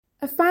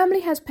A family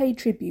has paid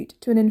tribute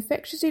to an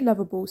infectiously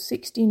lovable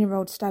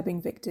 16-year-old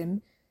stabbing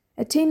victim,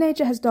 a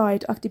teenager has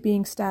died after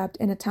being stabbed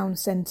in a town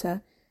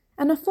centre,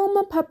 and a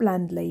former pub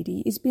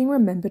landlady is being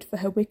remembered for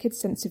her wicked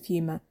sense of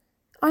humour.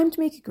 I'm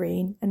Tamika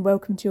Green, and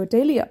welcome to your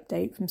daily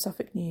update from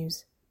Suffolk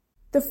News.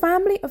 The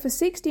family of a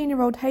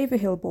 16-year-old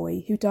Haverhill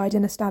boy who died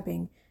in a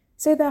stabbing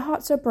say their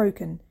hearts are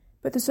broken,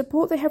 but the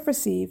support they have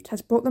received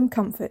has brought them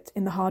comfort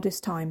in the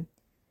hardest time.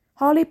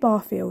 Harley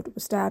Barfield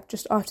was stabbed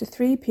just after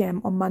 3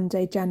 p.m. on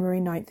Monday,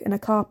 January 9th in a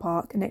car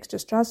park next to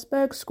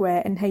Strasbourg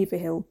Square in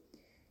Haverhill.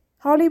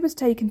 Harley was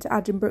taken to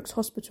Addenbrooke's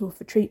Hospital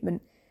for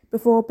treatment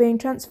before being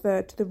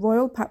transferred to the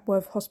Royal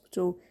Papworth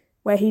Hospital,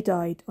 where he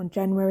died on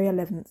January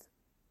 11th.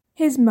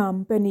 His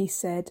mum, Bernice,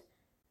 said,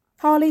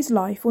 "Harley's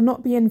life will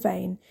not be in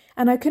vain,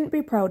 and I couldn't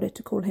be prouder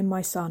to call him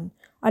my son.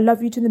 I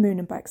love you to the moon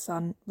and back,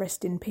 son.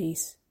 Rest in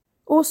peace."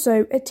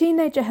 Also, a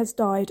teenager has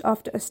died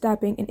after a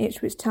stabbing in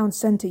Ipswich town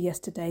centre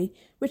yesterday,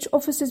 which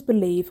officers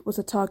believe was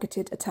a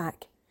targeted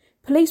attack.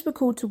 Police were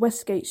called to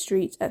Westgate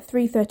Street at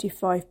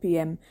 3:35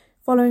 p.m,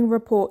 following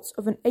reports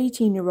of an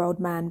 18-year-old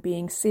man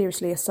being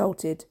seriously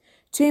assaulted.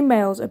 2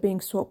 males are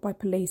being sought by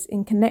police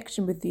in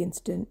connection with the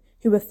incident,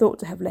 who are thought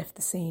to have left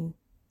the scene.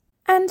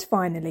 And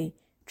finally,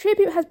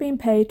 tribute has been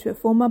paid to a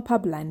former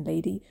pub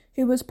landlady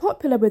who was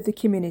popular with the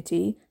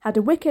community, had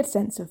a wicked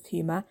sense of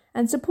humour,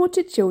 and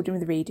supported children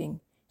with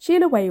reading.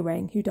 Sheila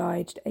Waywang, who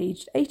died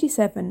aged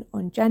 87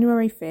 on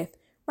January 5th,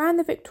 ran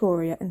the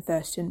Victoria in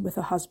Thurston with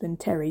her husband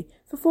Terry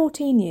for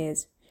 14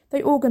 years.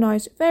 They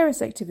organised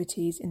various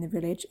activities in the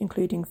village,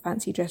 including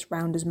fancy dress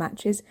rounders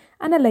matches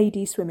and a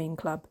ladies' swimming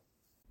club.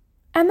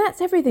 And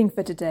that's everything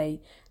for today.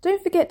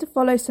 Don't forget to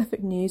follow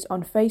Suffolk News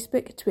on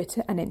Facebook,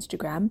 Twitter and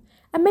Instagram,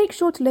 and make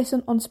sure to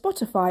listen on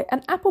Spotify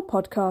and Apple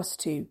Podcasts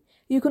too.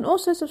 You can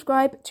also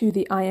subscribe to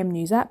the IM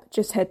News app.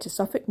 Just head to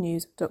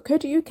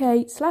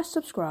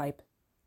suffolknews.co.uk/subscribe.